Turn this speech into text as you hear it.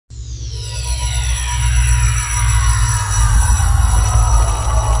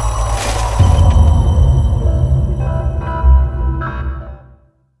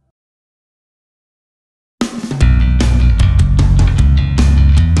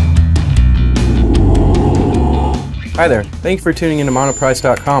Hi there, thank you for tuning into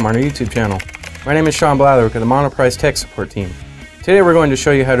Monoprice.com on our YouTube channel. My name is Sean Blatherwick of the Monoprice Tech Support Team. Today we're going to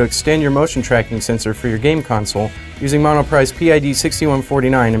show you how to extend your motion tracking sensor for your game console using Monoprice PID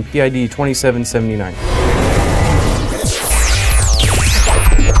 6149 and PID 2779.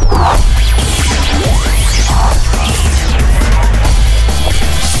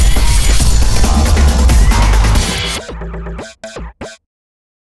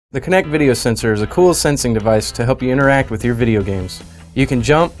 The Kinect video sensor is a cool sensing device to help you interact with your video games. You can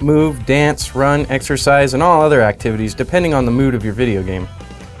jump, move, dance, run, exercise, and all other activities depending on the mood of your video game.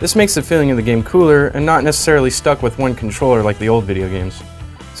 This makes the feeling of the game cooler and not necessarily stuck with one controller like the old video games.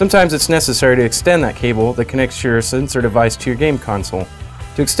 Sometimes it's necessary to extend that cable that connects your sensor device to your game console.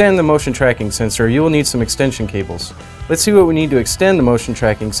 To extend the motion tracking sensor, you will need some extension cables. Let's see what we need to extend the motion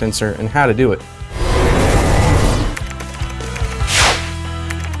tracking sensor and how to do it.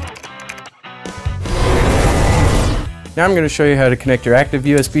 Now I'm going to show you how to connect your active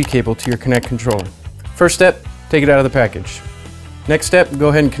USB cable to your Kinect controller. First step, take it out of the package. Next step, go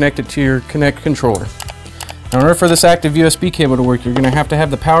ahead and connect it to your Kinect controller. Now in order for this active USB cable to work, you're going to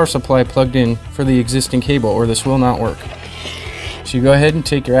have the power supply plugged in for the existing cable or this will not work. So you go ahead and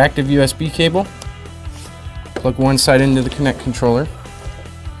take your active USB cable, plug one side into the Kinect controller.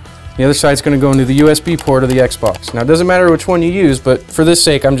 The other side is going to go into the USB port of the Xbox. Now it doesn't matter which one you use, but for this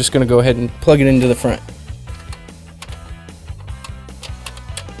sake I'm just going to go ahead and plug it into the front.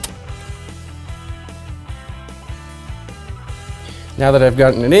 Now that I've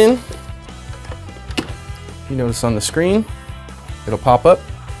gotten it in, you notice on the screen, it'll pop up.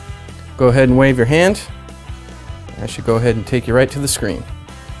 Go ahead and wave your hand. That should go ahead and take you right to the screen.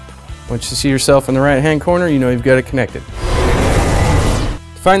 Once you see yourself in the right hand corner, you know you've got it connected.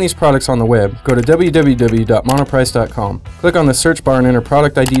 To find these products on the web, go to www.monoprice.com. Click on the search bar and enter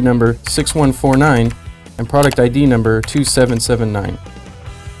product ID number 6149 and product ID number 2779.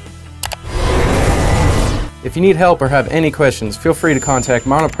 If you need help or have any questions, feel free to contact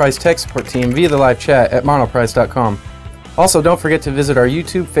Monoprice Tech Support Team via the live chat at monoprice.com. Also, don't forget to visit our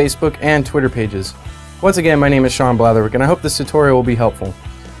YouTube, Facebook, and Twitter pages. Once again, my name is Sean Blatherwick, and I hope this tutorial will be helpful.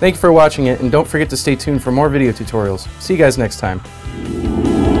 Thank you for watching it, and don't forget to stay tuned for more video tutorials. See you guys next time.